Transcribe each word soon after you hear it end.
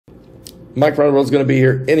Mike from Around the World is going to be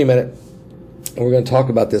here any minute. And we're going to talk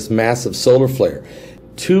about this massive solar flare.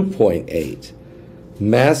 2.8.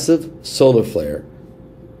 Massive solar flare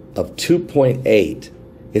of 2.8.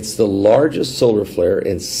 It's the largest solar flare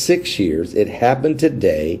in 6 years. It happened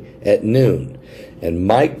today at noon. And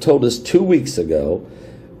Mike told us 2 weeks ago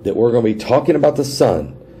that we're going to be talking about the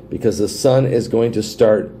sun, because the sun is going to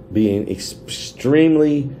start being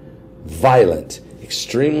extremely violent,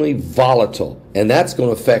 extremely volatile, and that's going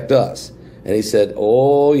to affect us. And he said,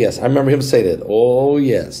 oh, yes. I remember him saying that. Oh,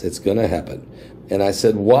 yes, it's going to happen. And I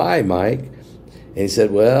said, why, Mike? And he said,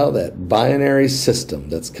 well, that binary system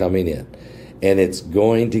that's coming in, and it's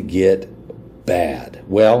going to get bad.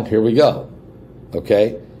 Well, here we go.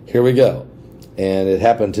 Okay? Here we go. And it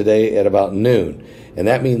happened today at about noon. And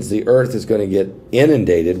that means the Earth is going to get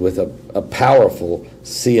inundated with a powerful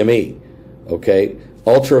CME. Okay?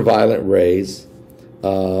 Ultraviolet rays,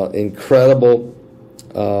 incredible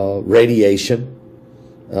radiation,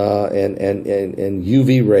 and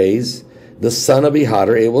UV rays. The sun will be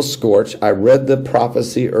hotter. It will scorch. I read the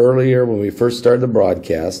prophecy earlier when we first started the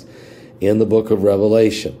broadcast in the book of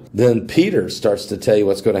Revelation. Then Peter starts to tell you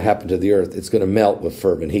what's going to happen to the earth. It's going to melt with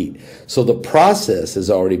fervent heat. So the process is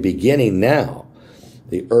already beginning now.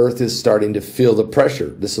 The earth is starting to feel the pressure.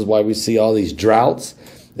 This is why we see all these droughts.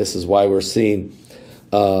 This is why we're seeing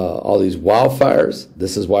all these wildfires.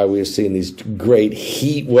 This is why we're seeing these great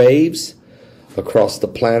heat waves across the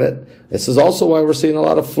planet. This is also why we're seeing a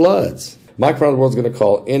lot of floods. Mike from Around the World is going to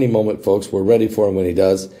call any moment, folks. We're ready for him when he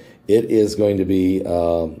does. It is going to be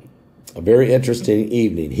a very interesting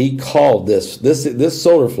evening. He called this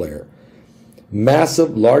solar flare,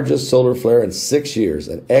 massive, largest solar flare in 6 years,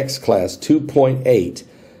 an X-class 2.8.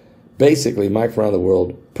 Basically, Mike from Around the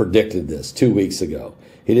World predicted this 2 weeks ago.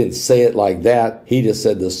 He didn't say it like that. He just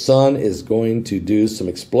said the sun is going to do some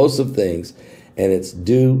explosive things, and it's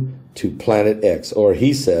due to Planet X, or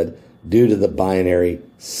he said, due to the binary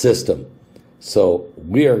system. So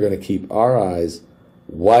we are going to keep our eyes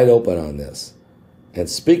wide open on this. And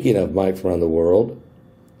speaking of Mike from Around the World,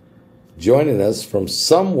 joining us from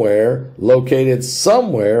somewhere, located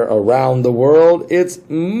somewhere around the world, it's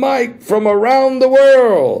Mike from Around the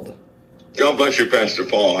World. God bless you, Pastor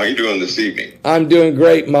Paul. How are you doing this evening? I'm doing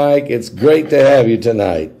great, Mike. It's great to have you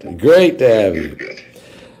tonight. Great to have you. Good.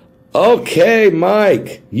 Okay,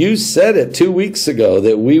 Mike, you said it 2 weeks ago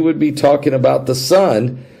that we would be talking about the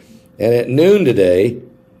sun, and at noon today,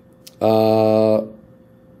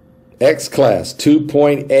 X-class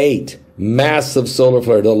 2.8, massive solar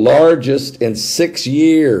flare, the largest in 6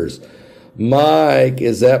 years. Mike,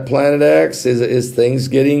 is that Planet X? Is things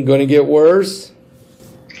going to get worse?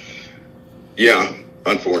 Yeah,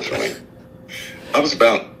 unfortunately. I was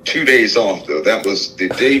about 2 days off, though. That was the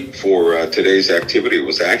date for today's activity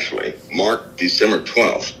was actually marked December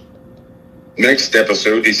 12th. Next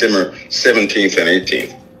episode, December 17th and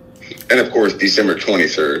 18th. And, of course, December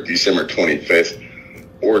 23rd, December 25th,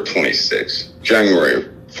 or 26th, January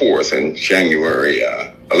 4th, and January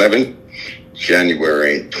 11th,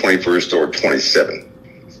 January 21st, or 27th.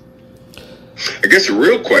 I guess the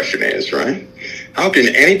real question is, right, how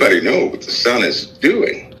can anybody know what the sun is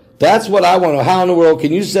doing? That's what I want to know. How in the world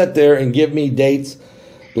can you sit there and give me dates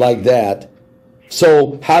like that?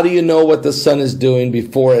 So how do you know what the sun is doing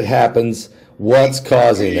before it happens? What's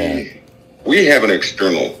causing that? We have an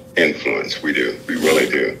external influence. We do. We really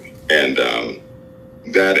do. And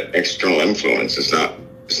that external influence is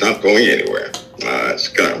not going anywhere. It's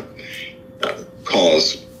going to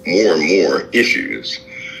cause more and more issues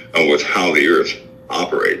with how the earth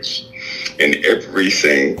operates. And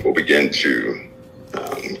everything will begin to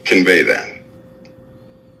convey that.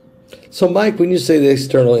 So, Mike, when you say the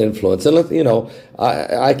external influence, and you know,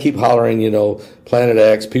 I keep hollering, you know, Planet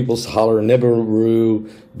X, people holler Nibiru,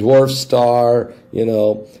 dwarf star, you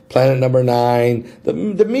know, planet number 9.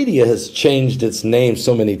 The media has changed its name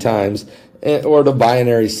so many times, or the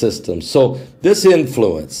binary system. So this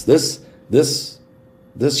influence, this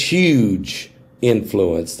huge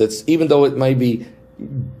influence, that's, even though it may be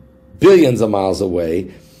billions of miles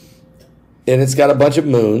away, and it's got a bunch of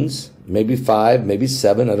moons, maybe 5, maybe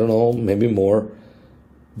 7, I don't know, maybe more.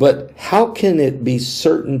 But how can it be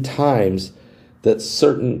certain times that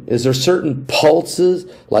is there certain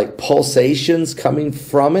pulses, like pulsations coming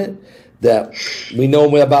from it, that we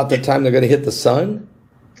know about the time they're going to hit the sun?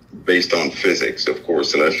 Based on physics, of course,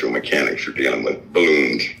 celestial mechanics, you're dealing with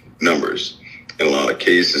balloon numbers in a lot of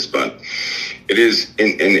cases, but it is,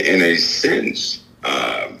 in a sense,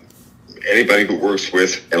 anybody who works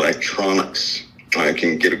with electronics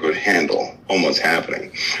can get a good handle on what's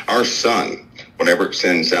happening. Our sun, whenever it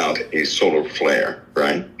sends out a solar flare,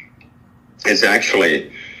 right, it's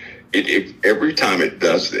actually every time it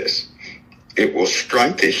does this, it will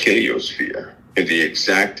strike the heliosphere in the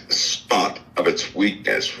exact spot of its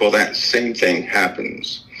weakness. Well, that same thing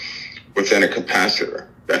happens within a capacitor.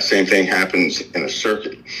 That same thing happens in a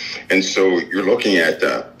circuit. And so you're looking at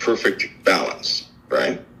perfect balance,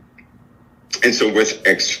 right? And so with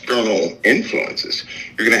external influences,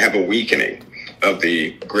 you're going to have a weakening of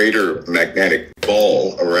the greater magnetic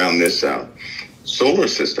ball around this solar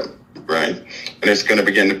system, right? And it's going to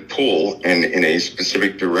begin to pull in a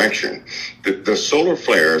specific direction. The solar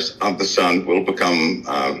flares of the sun will become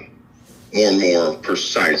more and more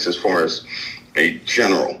precise as far as a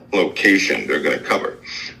general location they're going to cover.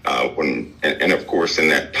 And of course, in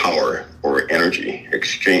that power or energy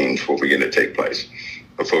exchange will begin to take place,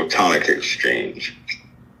 a photonic exchange.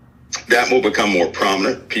 That will become more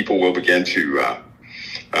prominent. People will begin to,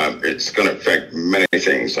 it's going to affect many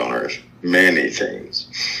things on Earth, many things.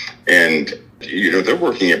 And, they're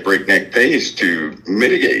working at breakneck pace to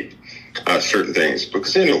mitigate certain things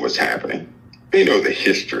because they know what's happening. They know the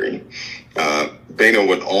history. They know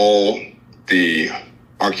what all the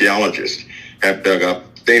archaeologists have dug up.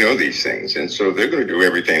 They know these things. And so they're going to do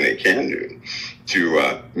everything they can do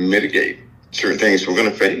to mitigate certain things we're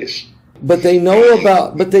going to face. But they know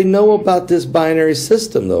about this binary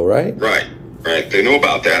system, though, right? Right. They know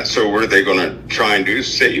about that. So what are they going to try and do?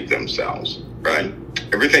 Save themselves, right?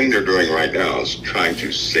 Everything they're doing right now is trying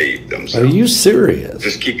to save themselves. Are you serious?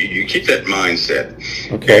 Just keep that mindset.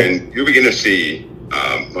 Okay. And you begin to see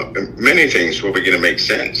many things will begin to make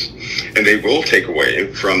sense. And they will take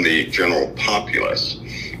away from the general populace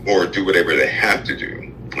or do whatever they have to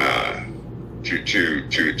do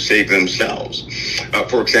to save themselves.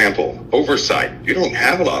 For example, oversight. You don't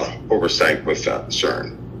have a lot of oversight with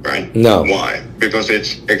CERN, right? No. Why? Because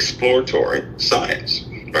it's exploratory science,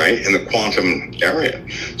 right? In the quantum area.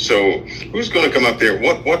 So who's going to come up there?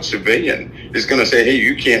 What civilian is going to say, hey,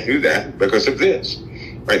 you can't do that because of this?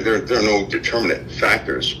 Right? There are no determinate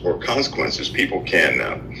factors or consequences people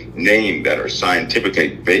can name that are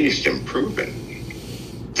scientifically based and proven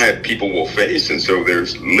that people will face. And so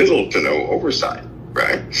there's little to no oversight,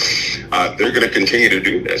 right? They're going to continue to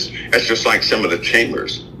do this. That's just like some of the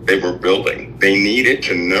chambers they were building. They needed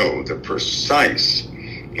to know the precise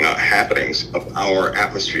happenings of our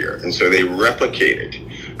atmosphere. And so they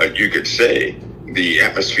replicated, you could say, the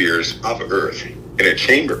atmospheres of Earth in a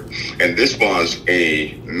chamber. And this was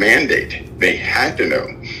a mandate. They had to know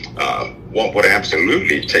what would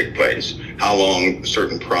absolutely take place, how long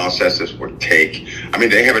certain processes would take. I mean,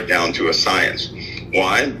 they have it down to a science.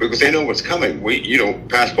 Why? Because they know what's coming.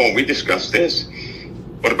 Pastor Paul, we discussed this,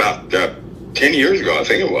 what about 10 years ago, I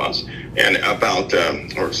think it was, and about,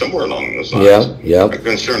 or somewhere along those lines,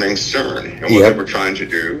 concerning CERN and what they were trying to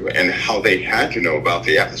do and how they had to know about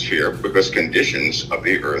the atmosphere because conditions of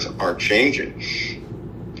the Earth are changing.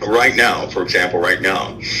 Right now, for example,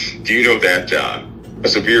 do you know that a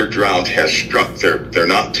severe drought has struck? They're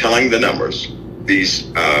not telling the numbers.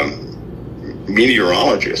 These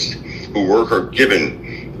meteorologists who work are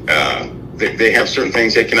given, they have certain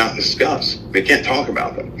things they cannot discuss. They can't talk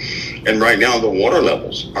about them. And right now, the water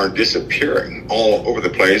levels are disappearing all over the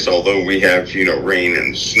place, although we have, rain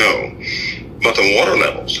and snow. But the water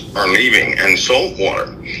levels are leaving, and salt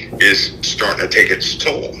water is starting to take its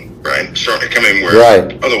toll, right? Starting to come in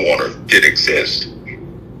where other water did exist.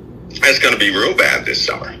 It's going to be real bad this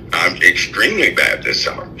summer. Extremely bad this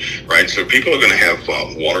summer, right? So people are going to have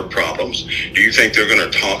water problems. Do you think they're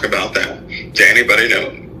going to talk about that to anybody?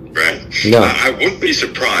 No. Right? No. I wouldn't be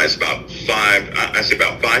surprised about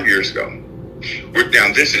 5 years ago.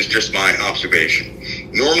 Now, this is just my observation.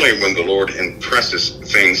 Normally, when the Lord impresses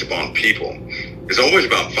things upon people, it's always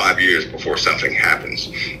about 5 years before something happens.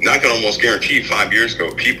 And I can almost guarantee 5 years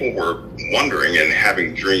ago, people were wondering and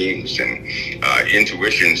having dreams and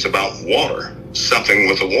intuitions about water, something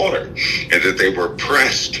with the water, and that they were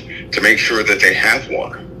pressed to make sure that they have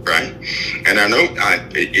water. Right? And I know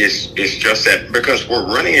it's just that because we're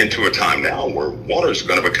running into a time now where water is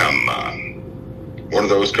going to become one of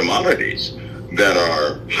those commodities that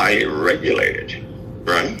are highly regulated,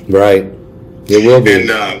 right? Right. It will be. And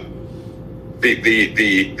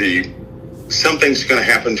the something's going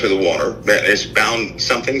to happen to the water. That is bound.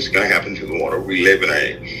 Something's going to happen to the water. We live in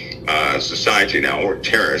a society now where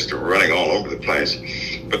terrorists are running all over the place,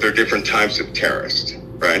 but there are different types of terrorists.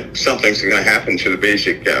 Right? Something's going to happen to the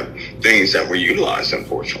basic things that we utilize,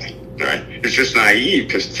 unfortunately. Right? It's just naive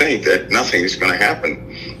to think that nothing is going to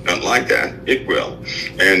happen. Not like that. It will.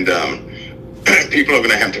 And people are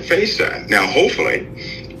going to have to face that. Now, hopefully,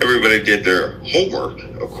 everybody did their homework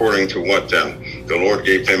according to what the Lord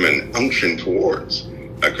gave them an unction towards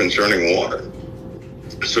concerning water.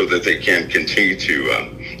 so that they can continue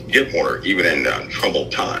to get water even in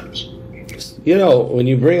troubled times. You know, when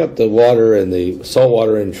you bring up the water and the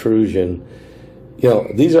saltwater intrusion, you know,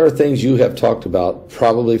 these are things you have talked about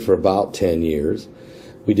probably for about 10 years.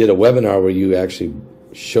 We did a webinar where you actually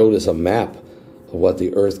showed us a map of what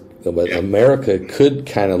the Earth, what America could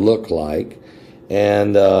kind of look like.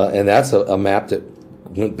 And that's a map that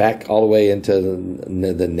went back all the way into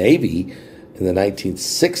the Navy in the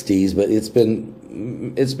 1960s, but it's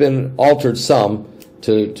been altered some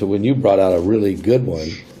to when you brought out a really good one.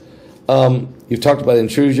 You've talked about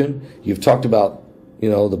intrusion. You've talked about, you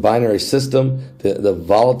know, the binary system, the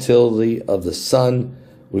volatility of the sun.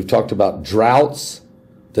 We've talked about droughts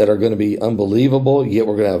that are going to be unbelievable, yet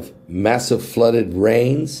we're going to have massive flooded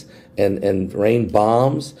rains and rain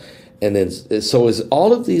bombs. And then, so is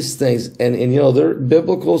all of these things, and you know, there's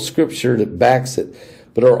biblical scripture that backs it,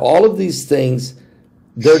 but are all of these things,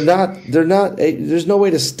 they're not, there's no way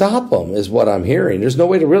to stop them, is what I'm hearing. There's no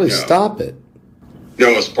way to really stop it. No,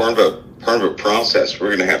 it's part of a process we're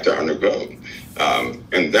going to have to undergo.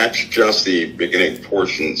 And that's just the beginning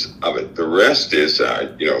portions of it. The rest is,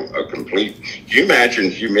 you know, a complete, can you imagine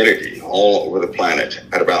humidity all over the planet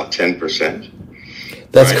at about 10%?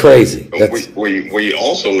 That's right? Crazy. We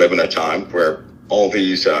also live in a time where all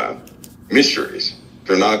these mysteries,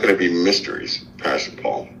 they're not going to be mysteries, Pastor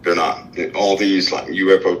Paul. They're not. All these like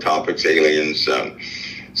UFO topics, aliens,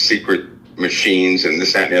 secret machines, and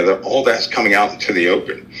this, that, and the other, all that's coming out into the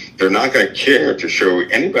open. They're not going to care to show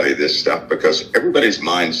anybody this stuff because everybody's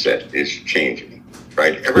mindset is changing,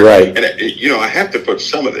 right? Right. And, you know, I have to put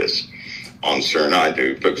some of this on CERN, I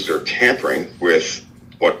do, because they're tampering with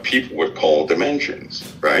what people would call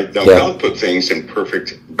dimensions, right? Now, God put things in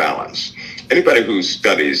perfect balance. Anybody who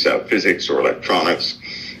studies physics or electronics,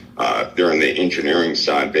 they're in the engineering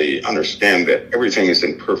side, they understand that everything is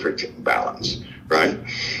in perfect balance, right?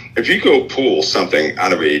 If you go pull something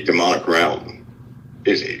out of a demonic realm,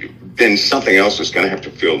 then something else is going to have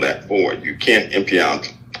to fill that void. You can't empty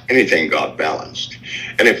out anything God balanced.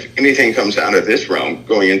 And if anything comes out of this realm,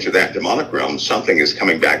 going into that demonic realm, something is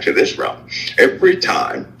coming back to this realm. Every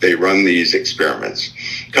time they run these experiments,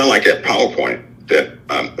 kind of like that PowerPoint that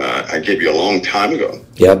I gave you a long time ago.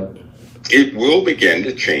 Yep. It will begin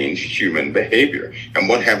to change human behavior. And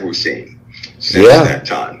what have we seen since that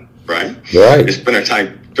time, right? Right. It's been a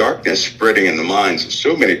time darkness spreading in the minds of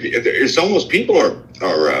so many people. It's almost people are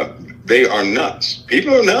they are nuts.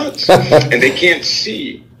 People are nuts. And they can't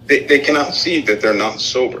see. They cannot see that they're not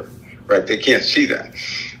sober, right? They can't see that.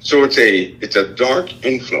 So it's a dark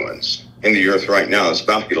influence in the earth right now. It's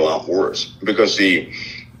about to get a lot worse because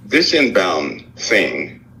this inbound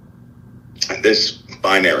thing, this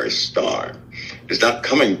binary star, is not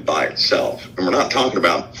coming by itself. And we're not talking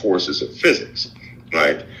about forces of physics,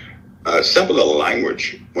 right? Some of the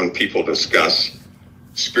language when people discuss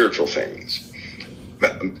spiritual things,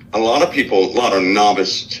 a lot of people, a lot of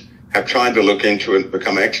novices have tried to look into it and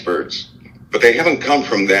become experts, but they haven't come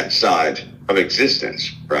from that side of existence,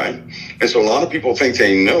 right? And so a lot of people think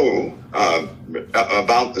they know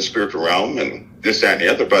about the spiritual realm and this, that, and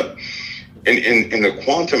the other, but in the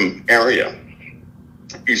quantum area,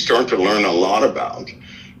 you start to learn a lot about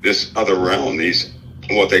this other realm, these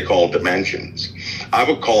what they call dimensions. I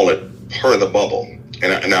would call it part of the bubble.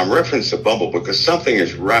 And I reference the bubble because something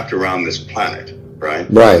is wrapped around this planet, right?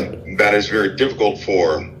 Right. That is very difficult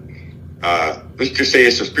for, let's just say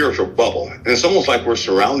it's a spiritual bubble. And it's almost like we're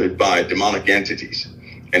surrounded by demonic entities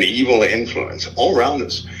and evil influence all around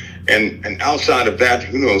us. And outside of that,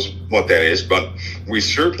 who knows what that is, but we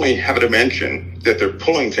certainly have a dimension that they're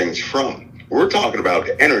pulling things from. We're talking about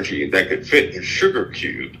energy that could fit in a sugar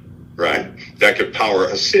cube, right? That could power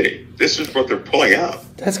a city. This is what they're pulling out.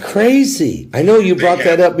 That's crazy. I know you brought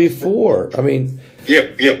that up before. I mean...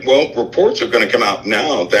 Yeah. Well, reports are going to come out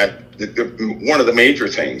now that one of the major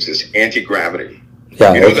things is anti-gravity.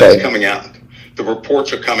 Yeah, That's coming out. The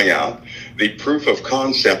reports are coming out. The proof of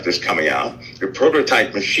concept is coming out. The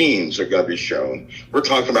prototype machines are going to be shown. We're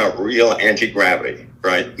talking about real anti-gravity,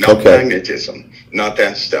 right? Not magnetism, not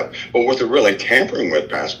that stuff. But what they're really tampering with,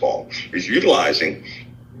 Pastor Paul, is utilizing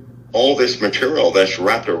all this material that's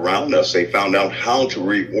wrapped around us. They found out how to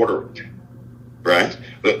reorder it, right?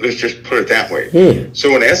 Let's just put it that way.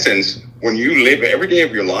 So in essence, when you live every day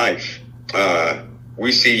of your life,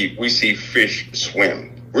 we see fish swim.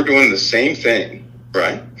 We're doing the same thing,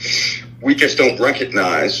 right? We just don't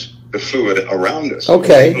recognize the fluid around us.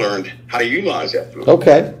 Okay. We've learned how to utilize that fluid.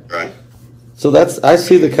 Okay. Right. So I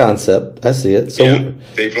see the concept. I see it. So yeah,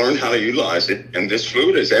 they've learned how to utilize it, and this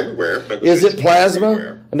fluid is everywhere. Is it plasma?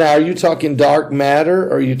 Everywhere. Now, are you talking dark matter,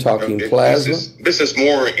 or are you talking plasma? This is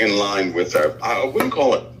more in line with, I wouldn't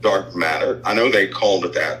call it dark matter. I know they called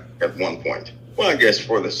it that at one point. Well, I guess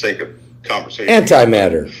for the sake of conversation.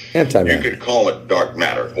 Antimatter. You could call it dark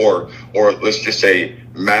matter, or let's just say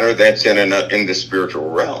matter that's in the spiritual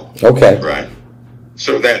realm. Okay. Right.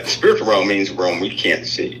 So that spiritual realm means a realm we can't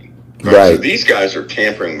see. Right. So these guys are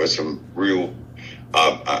tampering with some real.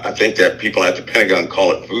 I think that people at the Pentagon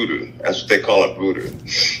call it voodoo. That's what they call it, voodoo.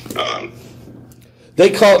 They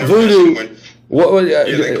call it voodoo.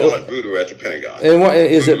 They call it voodoo at the Pentagon. And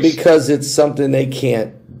is it because it's something they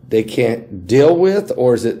can't deal with,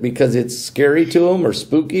 or is it because it's scary to them or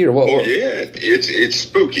spooky, or what? Oh yeah, it's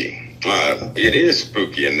spooky. It is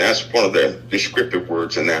spooky, and that's one of the descriptive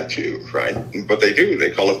words in that too, right? But they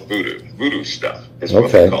call it voodoo stuff is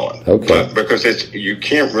what they call it. Okay. Because you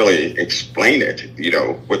can't really explain it,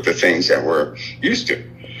 with the things that we're used to.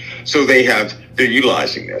 So they're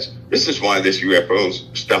utilizing this. This is why this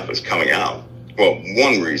UFO stuff is coming out. Well,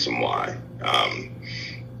 one reason why,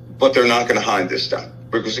 but they're not going to hide this stuff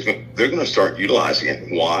because they're going to start utilizing it.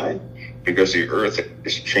 Why? Because the Earth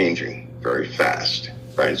is changing very fast.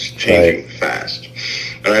 Right, it's changing fast,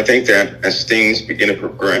 and I think that as things begin to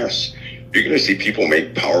progress, you're going to see people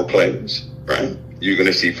make power plays. Right, you're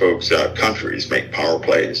going to see countries make power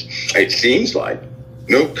plays. It seems like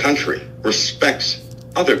no country respects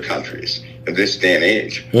other countries in this day and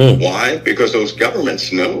age. Why? Because those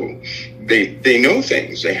governments know they know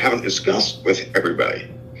things they haven't discussed with everybody.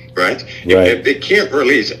 Right? If they can't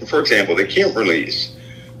release, for example, they can't release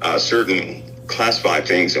certain classified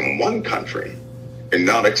things in one country and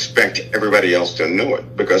not expect everybody else to know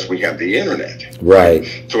it because we have the internet. Right.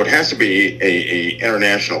 So it has to be a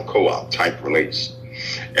international co-op type release.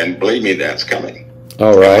 And believe me, that's coming.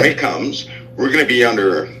 All right. And when it comes, we're going to be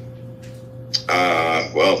under,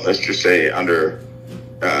 let's just say under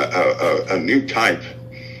a new type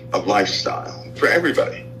of lifestyle for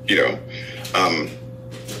everybody,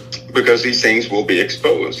 because these things will be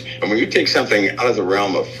exposed. And when you take something out of the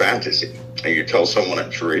realm of fantasy and you tell someone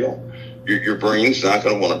it's real, your brain's not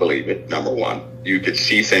going to want to believe it, number one. You could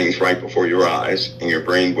see things right before your eyes, and your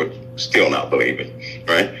brain would still not believe it,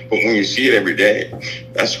 right? But when you see it every day,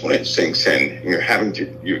 that's when it sinks in. You're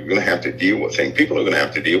going to have to deal with things. People are going to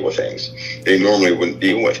have to deal with things they normally wouldn't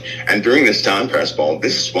deal with. And during this time, Pastor Paul,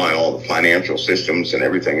 this is why all the financial systems and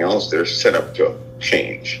everything else, they're set up to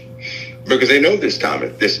change. Because they know this time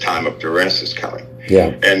of duress is coming.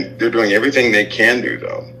 Yeah. And they're doing everything they can do,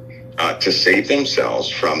 though, to save themselves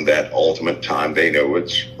from that ultimate time. They know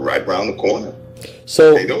it's right around the corner.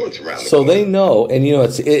 So they know it's around the corner. So they know, and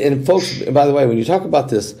and folks, by the way, when you talk about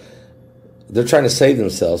this, they're trying to save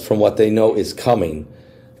themselves from what they know is coming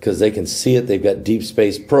because they can see it. They've got deep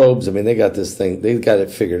space probes. I mean, they got this thing. They've got it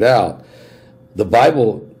figured out. The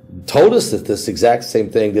Bible told us that this exact same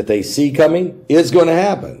thing that they see coming is going to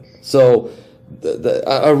happen. So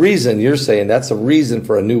a reason, you're saying that's a reason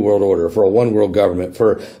for a new world order, for a one world government,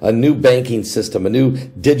 for a new banking system, a new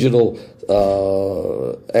digital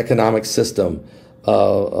economic system,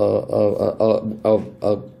 a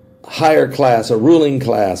higher class, a ruling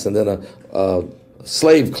class, and then a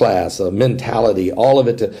slave class, a mentality, all of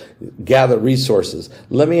it to gather resources.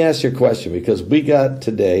 Let me ask you a question, because we got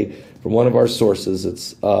today from one of our sources,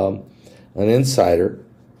 it's an insider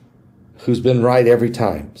who's been right every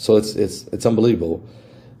time. So it's unbelievable.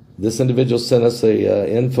 This individual sent us a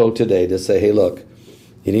info today to say, hey, look,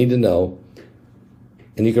 you need to know,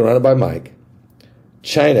 and you can run it by Mike.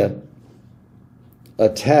 China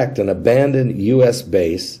attacked an abandoned U.S.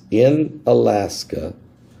 base in Alaska.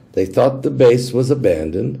 They thought the base was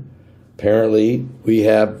abandoned. Apparently, we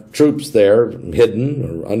have troops there, hidden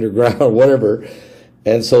or underground or whatever.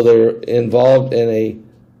 And so they're involved in a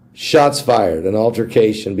shots fired, an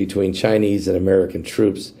altercation between Chinese and American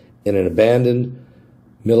troops in an abandoned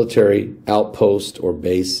military outpost or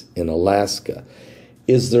base in Alaska.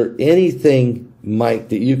 Is there anything, Mike,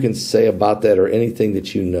 that you can say about that, or anything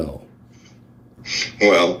that you know?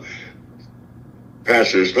 Well,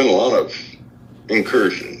 Pastor, there's been a lot of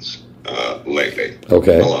incursions lately.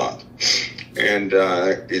 Okay. A lot. And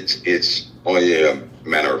it's only a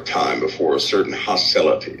matter of time before certain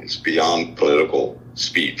hostilities beyond political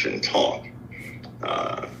speech and talk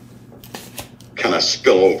kind of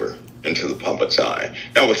spill over into the public's eye.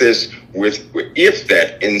 Now with this, if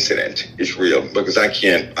that incident is real, because I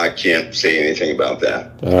can't say anything about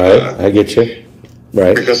that. All right, I get you.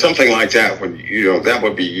 Right. Because something like that that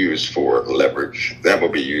would be used for leverage. That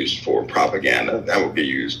would be used for propaganda. That would be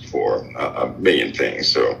used for a million things.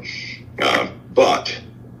 So But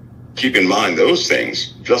keep in mind, those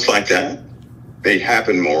things, just like that, they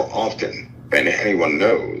happen more often than anyone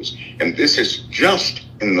knows. And this is just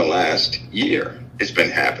in the last year. It's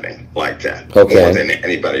been happening like that more than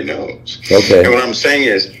anybody knows. Okay. And what I'm saying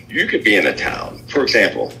is, you could be in a town. For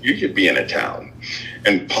example, you could be in a town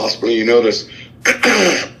and possibly you notice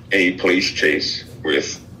a police chase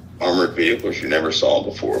with armored vehicles you never saw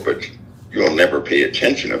before, but you'll never pay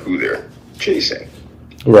attention to who they're chasing.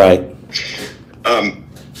 Right.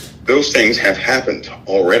 Those things have happened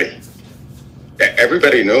already.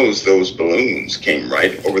 Everybody knows those balloons came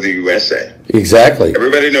right over the USA. Exactly.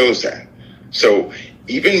 Everybody knows that. So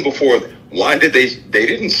even before, why did they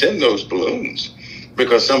didn't send those balloons?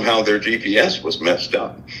 Because somehow their GPS was messed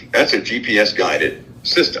up. That's a GPS guided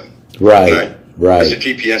system. Right. That's a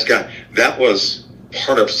GPS guide. That was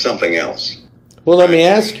part of something else. Well, let me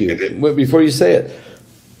ask you, before you say it,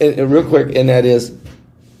 and real quick, and that is,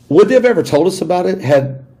 would they have ever told us about it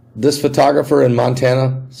had this photographer in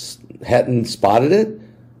Montana hadn't spotted it?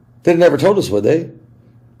 They'd never told us, would they?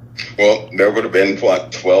 Well, there would have been,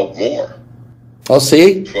 what, 12 more. Oh,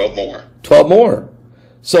 see? 12 more. 12 more.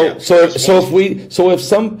 So if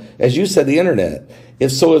some, as you said, the internet,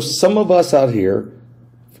 if some of us out here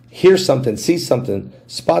hear something, see something,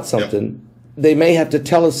 spot something, they may have to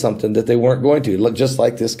tell us something that they weren't going to. Look, just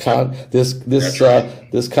like this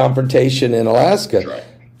this confrontation in Alaska.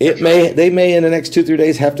 That's right. They may in the next 2-3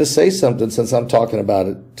 days have to say something, since I'm talking about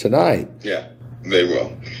it tonight. Yeah, they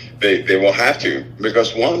will. They will have to,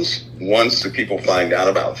 because once the people find out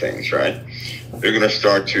about things, right, they're going to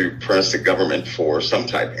start to press the government for some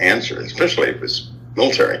type of answer, especially if it's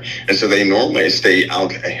military. And so they normally stay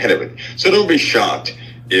out ahead of it. So don't be shocked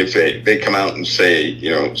if they come out and say,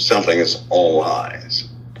 something is all lies,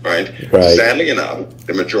 right? Sadly enough,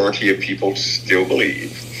 the majority of people still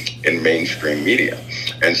believe in mainstream media.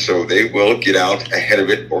 And so they will get out ahead of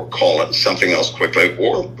it or call it something else quickly,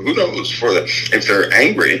 or who knows, if they're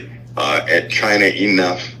angry at China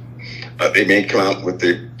enough, they may come out with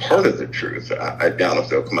the part of the truth. I doubt if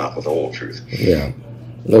they'll come out with the whole truth. Yeah.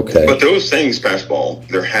 Okay. But those things, Pascal,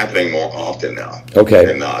 they're happening more often now. Okay.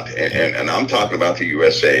 Than not. And I'm talking about the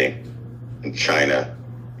USA and China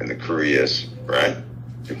and the Koreas, right?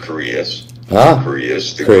 The Koreas.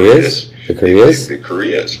 The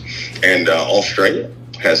Koreas. And Australia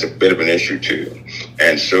has a bit of an issue too.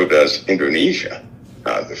 And so does Indonesia,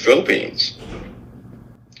 the Philippines.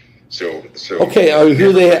 So okay, are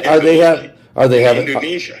they having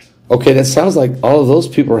Indonesia? Okay, that sounds like all of those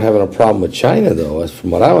people are having a problem with China, though,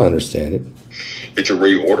 from what I'm understanding. It's a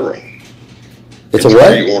reordering. It's a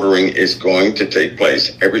what? Reordering is going to take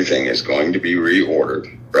place. Everything is going to be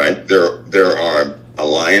reordered, right? There are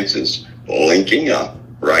alliances linking up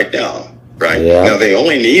right now, right? Yeah. Now, they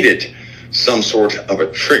only needed some sort of a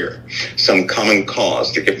trigger, some common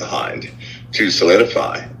cause to get behind to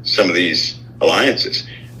solidify some of these alliances.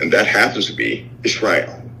 And that happens to be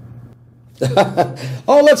Israel.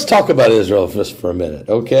 Oh, let's talk about Israel just for a minute,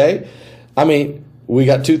 okay? I mean, we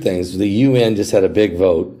got two things. The UN just had a big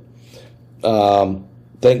vote.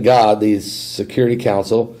 Thank God the Security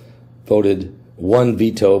Council voted one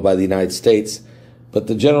veto by the United States, but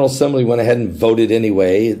the General Assembly went ahead and voted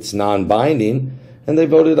anyway. It's non-binding, and they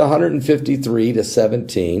voted 153 to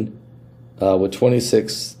 17, with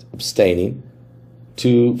 26 abstaining,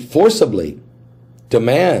 to forcibly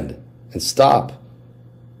demand and stop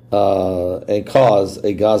and cause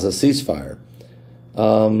a Gaza ceasefire.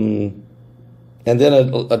 And then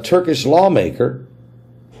a Turkish lawmaker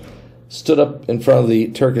stood up in front of the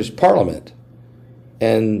Turkish parliament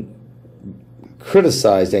and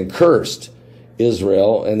criticized and cursed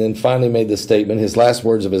Israel, and then finally made the statement, his last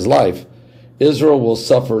words of his life, Israel will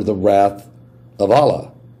suffer the wrath of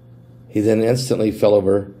Allah. He then instantly fell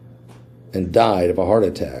over and died of a heart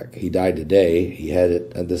attack. He died today. He had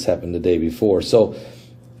it, and this happened the day before. So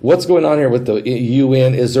what's going on here with the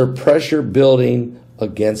UN? Is there pressure building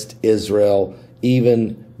against Israel,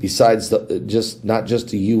 even besides not just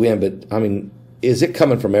the UN, but I mean, is it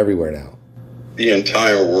coming from everywhere now? The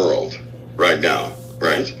entire world right now,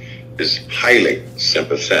 right, is highly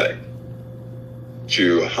sympathetic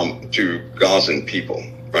to Gazan people,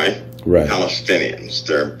 right? Right. Palestinians.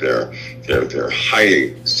 They're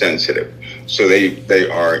highly sensitive. So they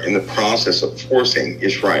are in the process of forcing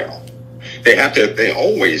Israel. They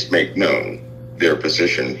always make known their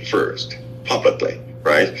position first, publicly,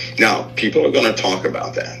 right? Now, people are going to talk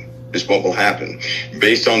about that. Is what will happen.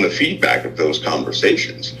 Based on the feedback of those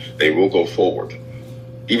conversations, they will go forward.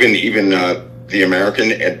 Even the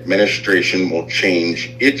American administration will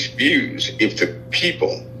change its views if the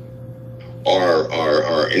people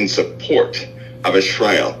are in support of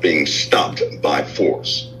Israel being stopped by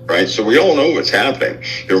force, right? So we all know what's happening.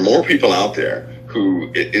 There are more people out there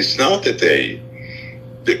who, it's not that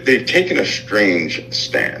they've taken a strange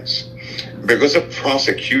stance because of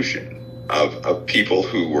prosecution of people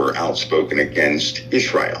who were outspoken against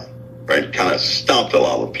Israel, right? Kind of stopped a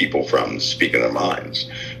lot of people from speaking their minds.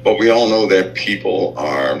 But we all know that people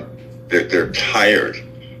they're tired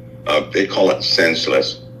of, they call it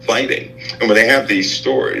senseless fighting. And when they have these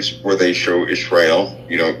stories where they show Israel,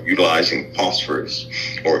 utilizing phosphorus,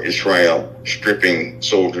 or Israel stripping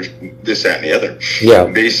soldiers, this, that, and the other,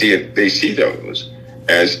 they see those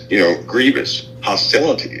as, grievous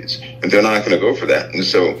hostilities, and they're not going to go for that. And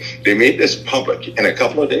so they made this public. In a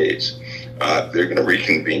couple of days, they're going to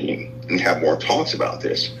reconvene and have more talks about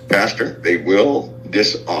this. Pastor, they will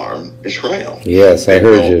disarm Israel. Yes, I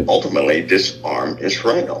heard you. Ultimately disarm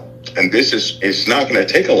Israel. And it's not going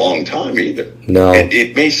to take a long time either. No.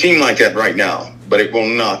 It may seem like that right now, but it will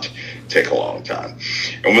not take a long time.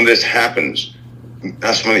 And when this happens,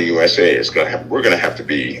 that's when the USA is going to have, we're going to have to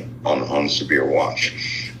be on severe watch.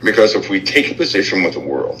 Because if we take a position with the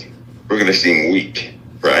world, we're going to seem weak,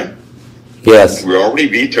 right? Yes. We're already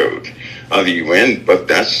vetoed the UN, but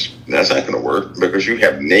that's not going to work, because you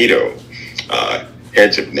have NATO,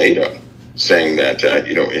 heads of NATO saying that,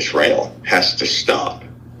 Israel has to stop,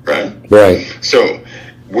 right? Right. So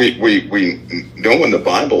we know in the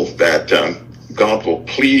Bible that God will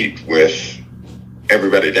plead with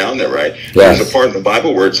everybody down there, right? Yes. There's a part in the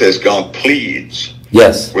Bible where it says God pleads.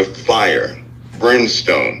 Yes. With fire,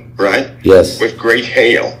 brimstone, right? Yes. With great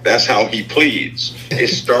hail. That's how he pleads.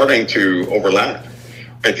 It's starting to overlap.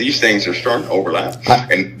 Right? These things are starting to overlap.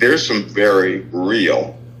 And there's some very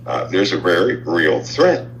real, there's a very real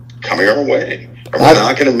threat coming our way. And we're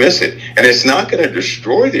not going to miss it. And it's not going to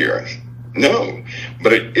destroy the earth. No.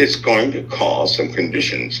 But it's going to cause some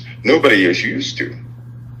conditions nobody is used to.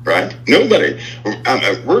 Right? Nobody.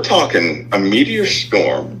 We're talking a meteor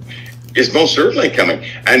storm is most certainly coming.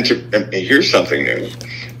 And here's something new.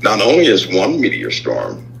 Not only is one meteor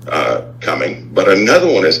storm coming, but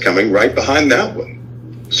another one is coming right behind that one.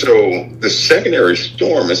 So the secondary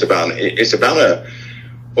storm is about a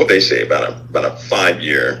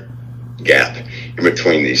 5-year gap in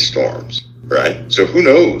between these storms, right? So who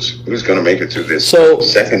knows who's going to make it through this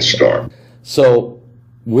second storm? So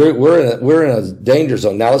we're in a danger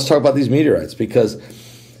zone. Now let's talk about these meteorites, because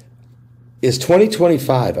it's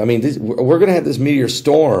 2025. I mean, we're going to have this meteor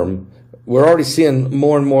storm. We're already seeing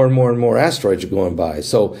more and more and more and more asteroids are going by.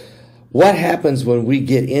 So what happens when we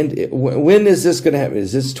get into it? When is this going to happen?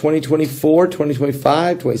 Is this 2024,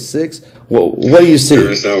 2025, 26? What do you see?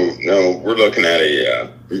 There is no, we're looking at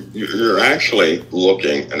you're actually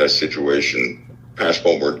looking at a situation,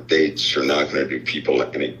 Pastor, where dates are not going to do people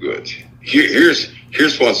any good. Here's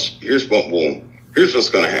what's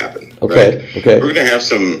going to happen. Okay. Right? Okay. We're going to have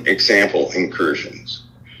some example incursions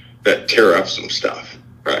that tear up some stuff.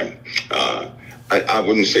 Right. I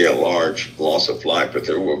wouldn't say a large loss of life, but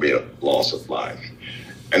there will be a loss of life.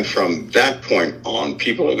 And from that point on,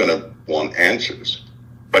 people are going to want answers.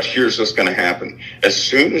 But here's what's going to happen. As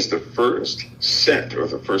soon as the first set or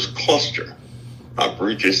the first cluster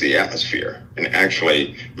breaches the atmosphere and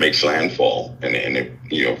actually makes landfall and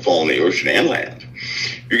fall in the ocean and land,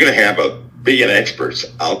 you're going to have a billion experts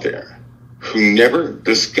out there who never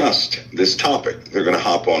discussed this topic. They're going to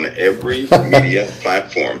hop on every media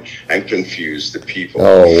platform and confuse the people.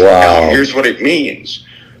 Oh, wow. Now, here's what it means.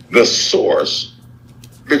 The source,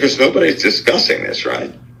 because nobody's discussing this,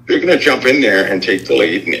 right? They're going to jump in there and take the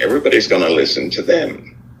lead, and everybody's going to listen to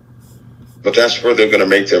them. But that's where they're going to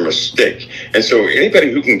make their mistake. And so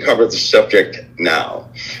anybody who can cover the subject now,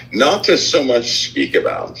 not to so much speak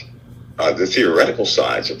about the theoretical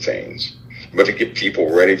sides of things, but to get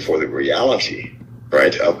people ready for the reality,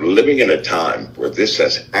 right, of living in a time where this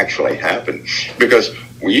has actually happened. Because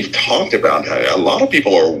we've talked about how a lot of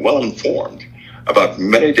people are well informed about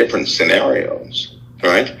many different scenarios,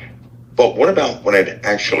 right? But what about when it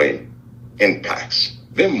actually impacts?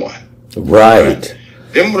 Then what? Right.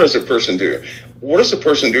 Then what does a person do? What does a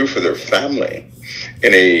person do for their family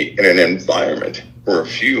in an environment where a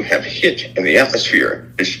few have hit and the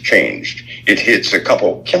atmosphere is changed? It hits a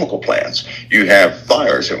couple chemical plants. You have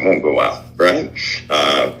fires that won't go out, right?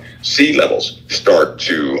 Sea levels start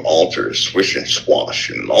to alter, swish and swash,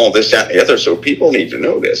 and all this, that, and the other. So people need to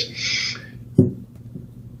know this.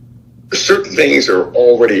 Certain things are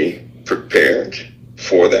already prepared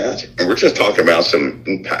for that, and we're just talking about some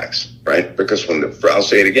impacts, right? Because I'll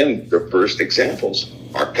say it again, the first examples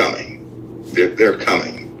are coming. They're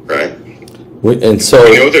coming, right? And so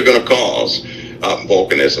we know they're going to cause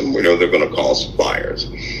volcanism. We know they're going to cause fires.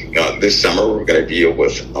 This summer, we're going to deal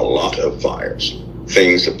with a lot of fires,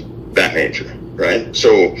 things of that nature, right?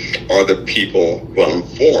 So are the people well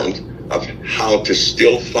informed of how to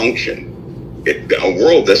still function? A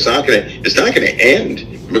world that's not going to end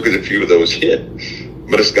because a few of those hit,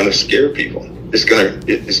 but it's going to scare people. It's going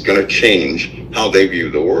to change how they view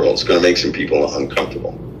the world. It's going to make some people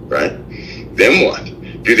uncomfortable, right? Then what?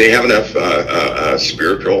 Do they have enough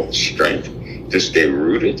spiritual strength to stay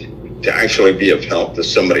rooted, to actually be of help to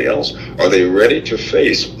somebody else? Are they ready to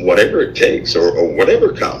face whatever it takes or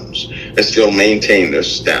whatever comes and still maintain their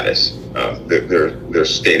status, their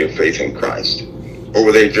state of faith in Christ? Or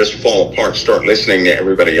will they just fall apart, start listening to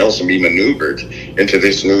everybody else and be maneuvered into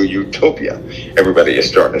this new utopia everybody is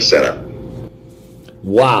starting to set up?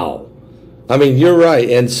 Wow. I mean, you're right.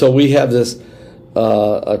 And so we have this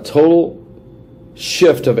a total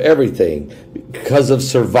shift of everything because of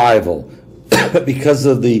survival, because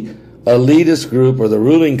of the elitist group or the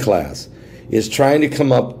ruling class is trying to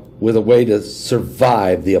come up with a way to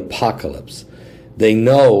survive the apocalypse. They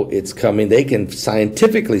know it's coming. They can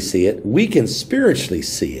scientifically see it. We can spiritually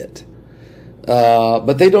see it.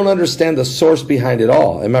 But they don't understand the source behind it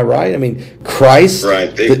all. Am I right? I mean, Christ,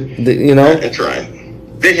 right. You know? That's right.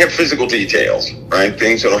 They have physical details, right?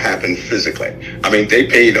 Things that'll happen physically. I mean, they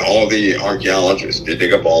paid all the archaeologists to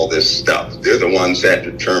dig up all this stuff. They're the ones that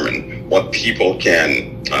determine what people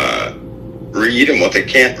can read and what they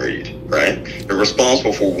can't read, right? They're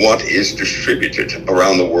responsible for what is distributed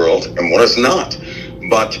around the world and what is not.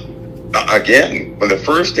 But again, when the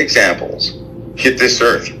first examples hit this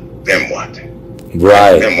earth, then what?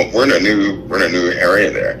 Right. And we're in a new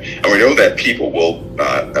area there, and we know that people will.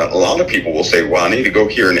 A lot of people will say, "Well, I need to go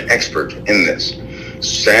hear an expert in this."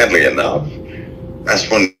 Sadly enough, that's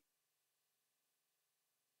when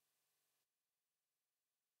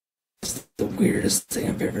it's the weirdest thing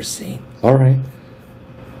I've ever seen. All right.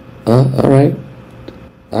 All right.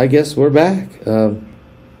 I guess we're back.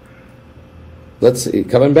 Let's see.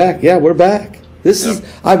 Coming back. Yeah, we're back. This is.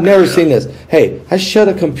 I've never seen this. Hey, I shut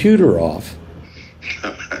a computer off.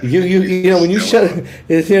 You know when you shut it,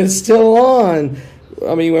 it's still on.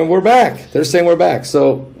 I mean, when we're back, they're saying we're back.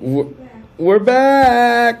 So we're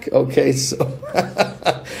back. Okay, so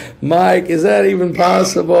Mike, is that even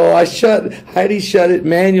possible? Heidi shut it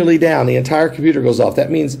manually down. The entire computer goes off. That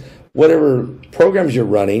means whatever programs you're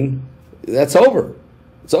running, that's over.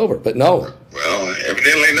 It's over. But no. Well,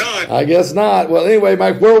 evidently not. I guess not. Well, anyway,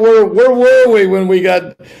 Mike, where were we when we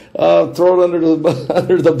got thrown under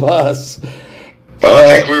the bus? Well,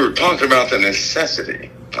 I think we were talking about the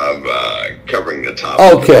necessity of covering the top.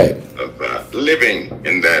 Okay. Of living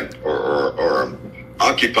in that or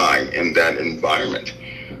occupying in that environment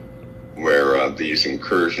where these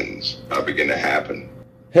incursions begin to happen.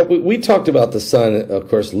 We talked about the sun, of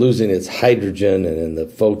course, losing its hydrogen and the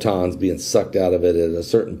photons being sucked out of it at a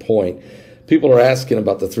certain point. People are asking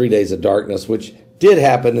about the 3 days of darkness, which did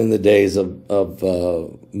happen in the days of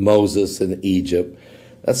Moses in Egypt.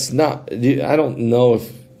 That's not, I don't know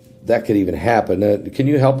if that could even happen. Can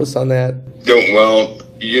you help us on that? Well,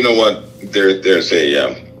 you know what? There's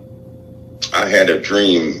I had a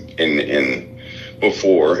dream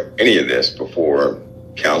before any of this, before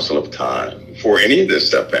Council of Time, before any of this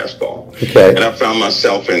stuff passed by. Okay. And I found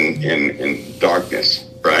myself in darkness,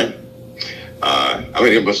 right? I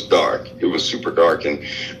mean, it was dark. It was super dark. And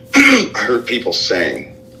I heard people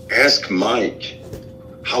saying, ask Mike,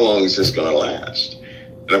 how long is this going to last?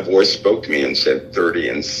 And a voice spoke to me and said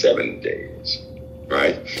 37 days,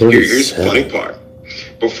 right? Here's the funny part.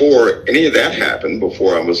 Before any of that happened,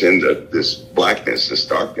 before I was in this blackness, this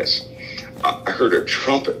darkness, I heard a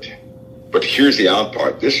trumpet. But here's the odd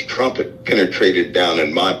part. This trumpet penetrated down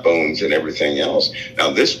in my bones and everything else.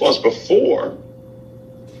 Now, this was before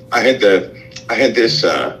I had this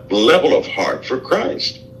level of heart for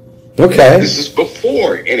Christ. Okay. This is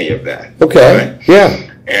before any of that. Okay. Right? Yeah.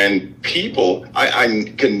 And people,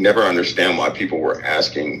 I can never understand why people were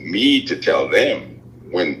asking me to tell them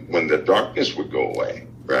when the darkness would go away,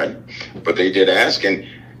 right? But they did ask, and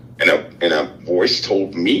a voice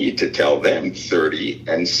told me to tell them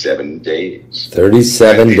 37 days.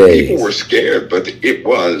 37 days. People were scared, but it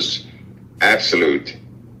was absolute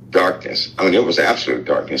darkness. I mean, it was absolute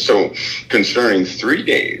darkness. So concerning 3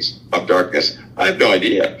 days of darkness, I have no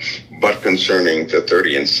idea. But concerning the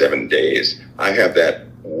 37 days, I have that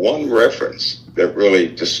one reference that really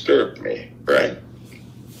disturbed me, right?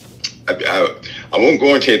 I won't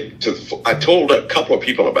go into I told a couple of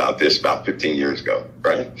people about this about 15 years ago,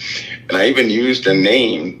 right? And I even used a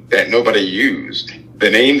name that nobody used.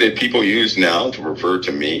 The name that people use now to refer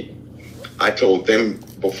to me, I told them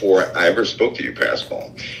before I ever spoke to you,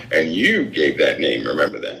 Pascal, and you gave that name.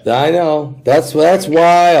 Remember that? I know. That's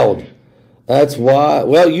wild. That's why.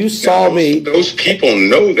 Well, you saw me. Those people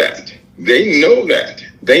know that. They know that.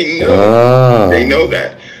 They know. They know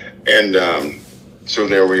that. And so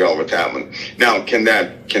there we are with that one. Now, can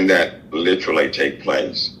that literally take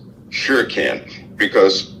place? Sure it can,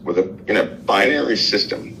 because in a binary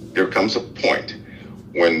system, there comes a point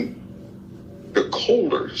when the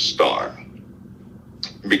colder star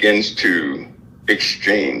begins to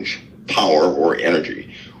exchange power or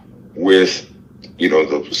energy with,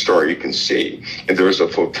 the star you can see, and there is a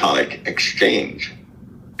photonic exchange,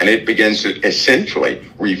 and it begins to essentially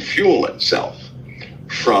refuel itself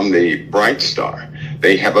from the bright star.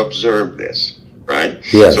 They have observed this, right?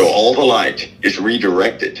 Yes. So all the light is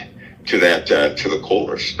redirected to the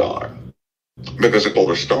colder star, because the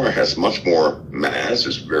colder star has much more mass,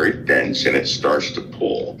 is very dense, and it starts to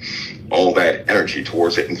pull all that energy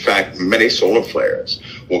towards it. In fact, many solar flares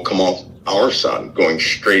will come off our sun going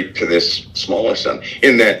straight to this smaller sun.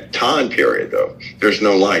 In that time period, though, there's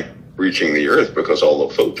no light reaching the Earth because all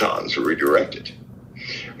the photons are redirected.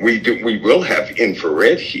 We will have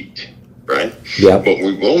infrared heat, right? Yeah. But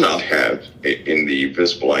we will not have, in the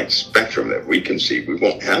visible light spectrum that we can see, we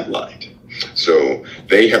won't have light. So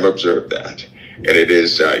they have observed that. And it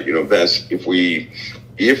is, best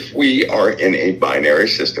if we are in a binary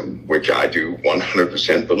system, which I do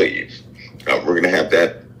 100% believe, we're going to have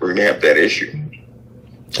that issue.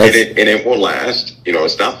 And it will last,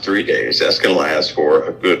 it's not 3 days. That's going to last for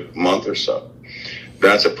a good month or so.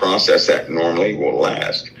 That's a process that normally will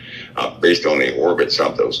last, based on the orbits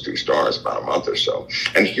of those two stars, about a month or so.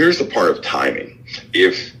 And here's the part of timing.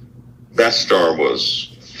 If that star was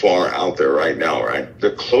far out there right now, right,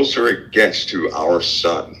 the closer it gets to our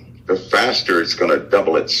sun, the faster it's going to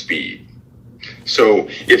double its speed. So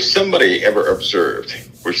if somebody ever observed,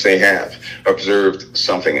 which they have, observed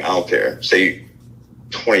something out there, say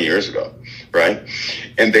 20 years ago, right,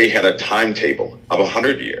 and they had a timetable of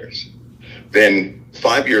 100 years, then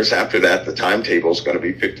 5 years after that, the timetable is going to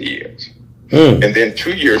be 50 years. And then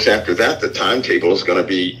 2 years after that, the timetable is going to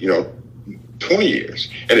be, 20 years.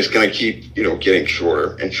 And it's going to keep, getting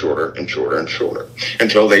shorter and shorter and shorter and shorter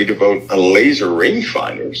until they devote a laser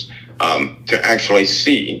rangefinders to actually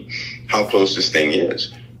see how close this thing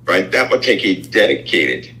is, right? That would take a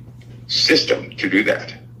dedicated system to do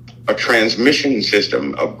that. A transmission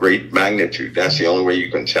system of great magnitude. That's the only way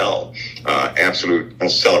you can tell absolute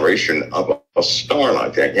acceleration of a star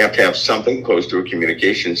like that. You have to have something close to a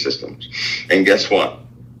communication system. And guess what?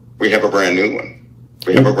 We have a brand new one.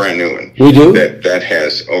 We have a brand new one. We do? That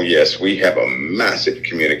has, oh yes, we have a massive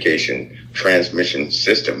communication transmission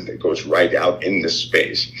system that goes right out into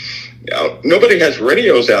space. Now, nobody has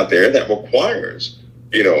radios out there that requires,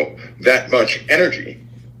 that much energy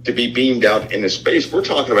to be beamed out into space. We're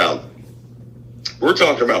talking about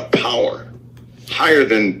power higher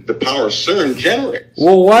than the power CERN generates.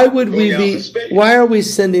 Well, why are we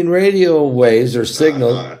sending radio waves or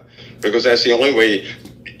signals? Because that's the only way.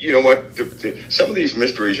 You know what? Some of these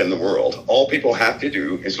mysteries in the world, all people have to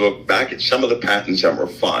do is look back at some of the patents that were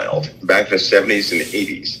filed back in the 70s and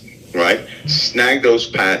 80s, right? Snag those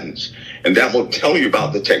patents, and that will tell you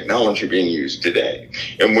about the technology being used today.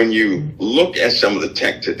 And when you look at some of the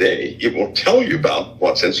tech today, it will tell you about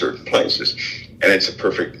what's in certain places. And it's a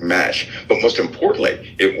perfect match. But most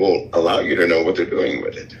importantly, it will allow you to know what they're doing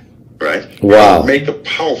with it. Right? Wow. Make a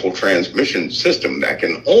powerful transmission system that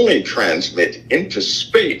can only transmit into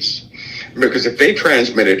space. Because if they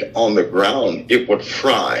transmit it on the ground, it would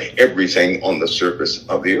fry everything on the surface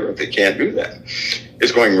of the Earth. They can't do that.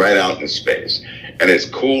 It's going right out into space. And it's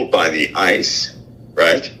cooled by the ice,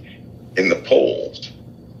 right, in the poles.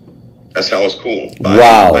 That's how it's cooled. By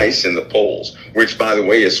the ice in the poles, which, by the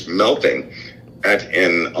way, is melting at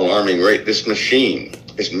an alarming rate. This machine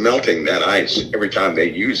is melting that ice every time they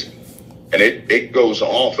use it. And it goes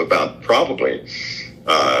off about probably,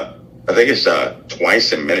 I think it's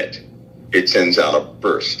twice a minute. It sends out a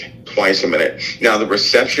burst twice a minute. Now, the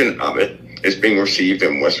reception of it is being received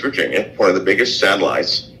in West Virginia. One of the biggest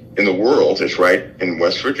satellites in the world is right in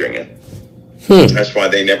West Virginia. That's why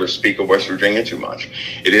they never speak of West Virginia too much.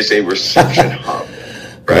 It is a reception hub.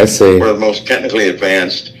 Right? I see. One of the most technically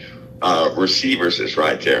advanced receivers is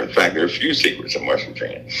right there. In fact, there are a few secrets in West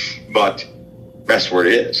Virginia. But that's where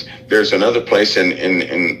it is. There's another place in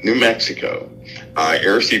New Mexico,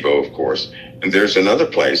 Arecibo, of course, and there's another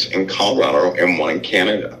place in Colorado and one in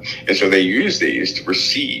Canada. And so they use these to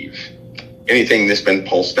receive anything that's been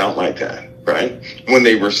pulsed out like that, right? When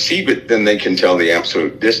they receive it, then they can tell the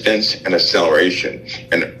absolute distance and acceleration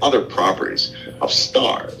and other properties of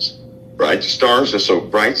stars, right? Stars are so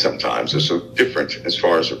bright sometimes, they're so different as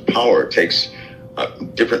far as their power. It takes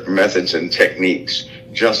different methods and techniques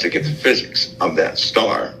just to get the physics of that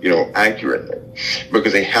star, accurately,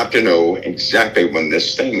 because they have to know exactly when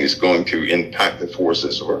this thing is going to impact the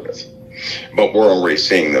forces of Earth. But we're already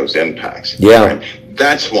seeing those impacts. Yeah. Right?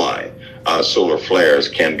 That's why solar flares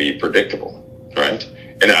can be predictable, right?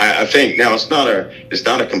 And I think now it's not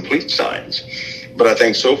a complete science, but I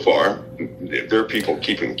think so far there are people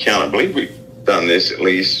keeping count. I believe we've done this at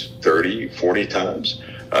least 30, 40 times.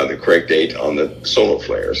 The correct date on the solar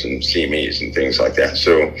flares and CMEs and things like that.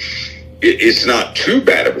 So it's not too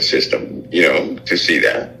bad of a system, to see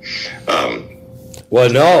that. Well,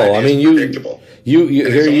 no, I mean, predictable.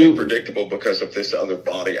 It's only predictable because of this other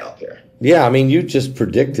body out there. Yeah, I mean, you just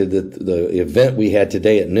predicted that the event we had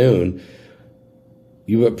today at noon.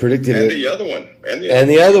 You predicted and it, the other one,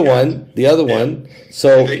 the other one.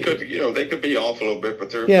 So they could be off a little bit, but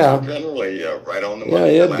they're generally right on the Yeah,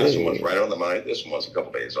 money. yeah, the last one was right on the money. This one was a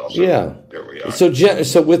couple days off. So yeah, there we are. So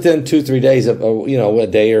within 2-3 days of a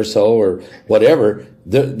day or so or whatever,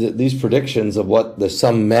 these predictions of what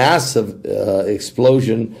some massive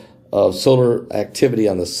explosion of solar activity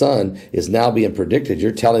on the sun is now being predicted.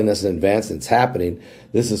 You're telling us in advance it's happening.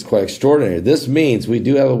 This is quite extraordinary. This means we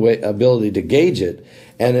do have ability to gauge it,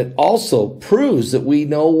 and it also proves that we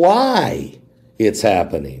know why it's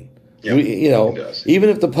happening. Yep, it does. Even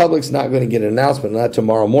if the public's not going to get an announcement, not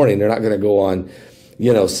tomorrow morning, they're not going to go on,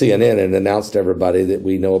 CNN and announce to everybody that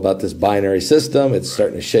we know about this binary system. It's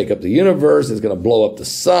starting to shake up the universe. It's going to blow up the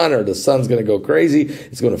sun, or the sun's going to go crazy.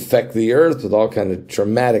 It's going to affect the earth with all kind of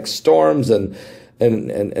traumatic storms and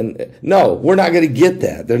no, we're not going to get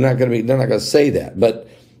that. They're not going to say that. But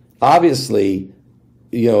obviously,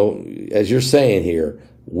 as you're saying here,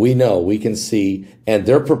 we know, we can see, and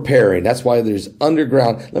they're preparing. That's why there's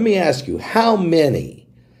underground. Let me ask you, how many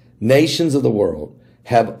nations of the world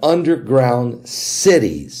have underground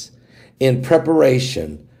cities in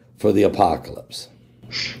preparation for the apocalypse?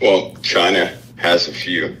 Well, China has a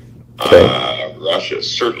few. Okay. Russia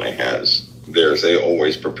certainly has theirs. They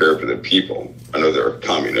always prepare for the people. I know they're a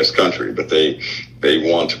communist country, but they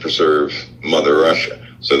want to preserve Mother Russia,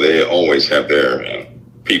 so they always have their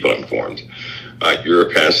people informed.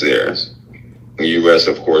 Europe has theirs. The U.S.,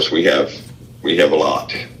 of course, we have a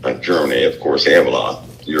lot. Germany, of course, they have a lot.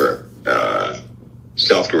 Europe,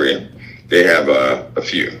 South Korea, they have a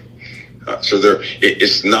few. So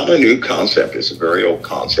it's not a new concept. It's a very old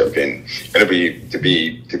concept, and to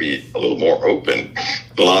be a little more open,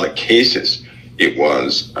 in a lot of cases, it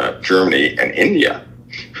was Germany and India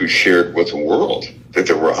who shared with the world that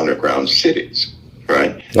there were underground cities.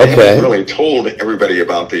 Right? They haven't really told everybody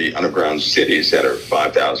about the underground cities that are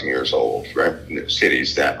 5,000 years old, right?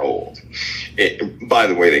 Cities that old. By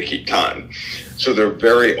the way, they keep time. So they're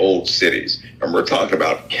very old cities. And we're talking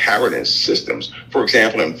about cavernous systems. For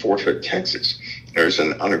example, in Fort Hood, Texas, there's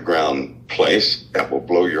an underground place that will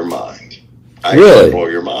blow your mind. Really? It'll blow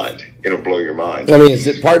your mind. It'll blow your mind. I mean, is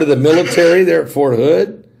it part of the military there at Fort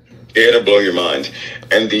Hood? It'll blow your mind.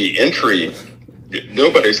 And the entry...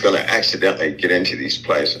 Nobody's going to accidentally get into these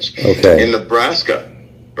places. Okay. In Nebraska,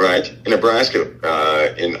 right? In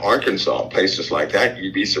Nebraska, in Arkansas, places like that,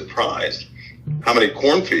 you'd be surprised how many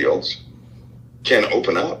cornfields can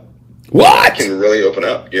open up. What? Can really open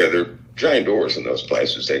up. Yeah, there are giant doors in those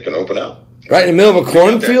places. They can open up. Right in the middle of a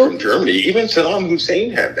cornfield? From Germany. Even Saddam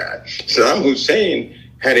Hussein had that. Saddam Hussein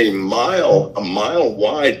had a mile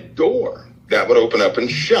wide door that would open up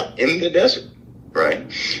and shut in the desert.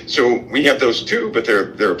 Right. So we have those too, but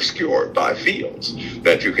they're obscured by fields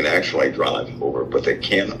that you can actually drive over, but they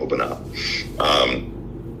can open up.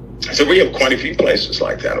 So we have quite a few places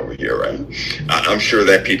like that over here, right? I'm sure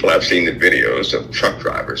that people have seen the videos of truck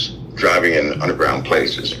drivers driving in underground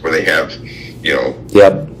places where they have,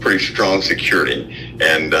 pretty strong security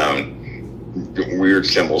and weird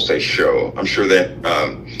symbols they show. I'm sure that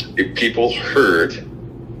if people heard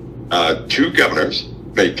two governors,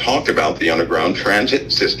 they talked about the underground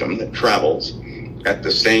transit system that travels at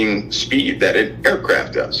the same speed that an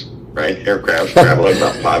aircraft does, right? Aircraft travel at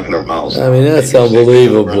about 500 miles an hour. I mean, that's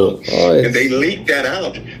unbelievable. And they leaked that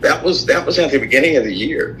out. That was at the beginning of the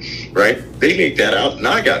year, right? They leaked that out, and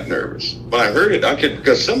I got nervous. When I heard it,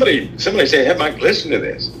 because somebody said, "Hey, Mike, listen to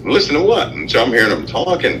this." Listen to what? And so I'm hearing them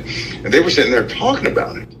talking, and they were sitting there talking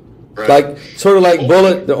about it. Right?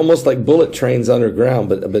 Almost like bullet trains underground,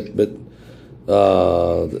 but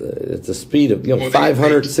it's a speed of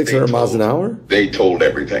 500, 600 miles an hour. They told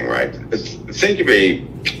everything, right? Think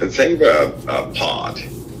of a pod,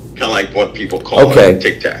 kind of like what people call a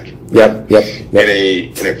tic tac. Yep. In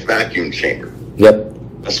a vacuum chamber. Yep.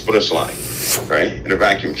 Let's put a slide. right, in a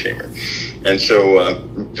vacuum chamber. And so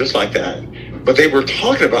just like that. But they were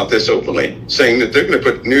talking about this openly, saying that they're going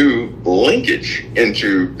to put new linkage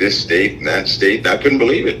into this state and that state. And I couldn't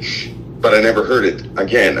believe it, but I never heard it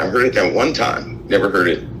again. I heard it that one time, never heard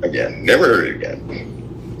it again, never heard it again.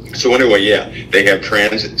 So anyway, yeah, they have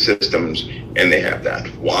transit systems and they have that.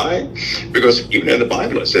 Why? Because even in the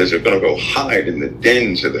Bible it says they're going to go hide in the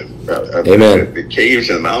dens of the caves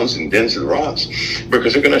and the mountains and dens of the rocks,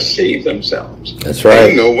 because they're going to save themselves. That's right.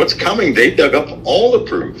 They know what's coming. They dug up all the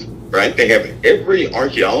proof. Right, they have every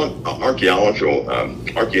archaeological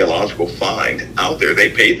find out there. They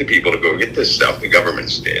paid the people to go get this stuff. The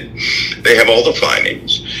governments did. They have all the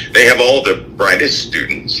findings. They have all the brightest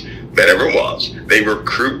students that ever was. They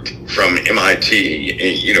recruit from MIT,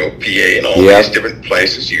 PA, and all these different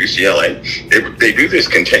places, UCLA. They do this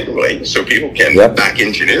continually so people can back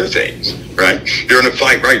engineer things. Right, they're in a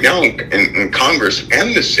fight right now in Congress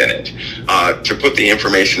and the Senate to put the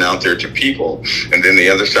information out there to people, and then the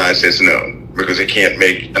other side says no because they can't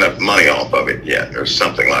make enough money off of it yet, or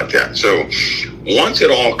something like that. So once it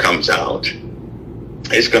all comes out,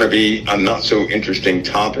 it's going to be a not so interesting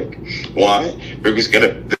topic. Why? Because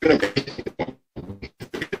they're going to be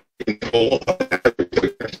control of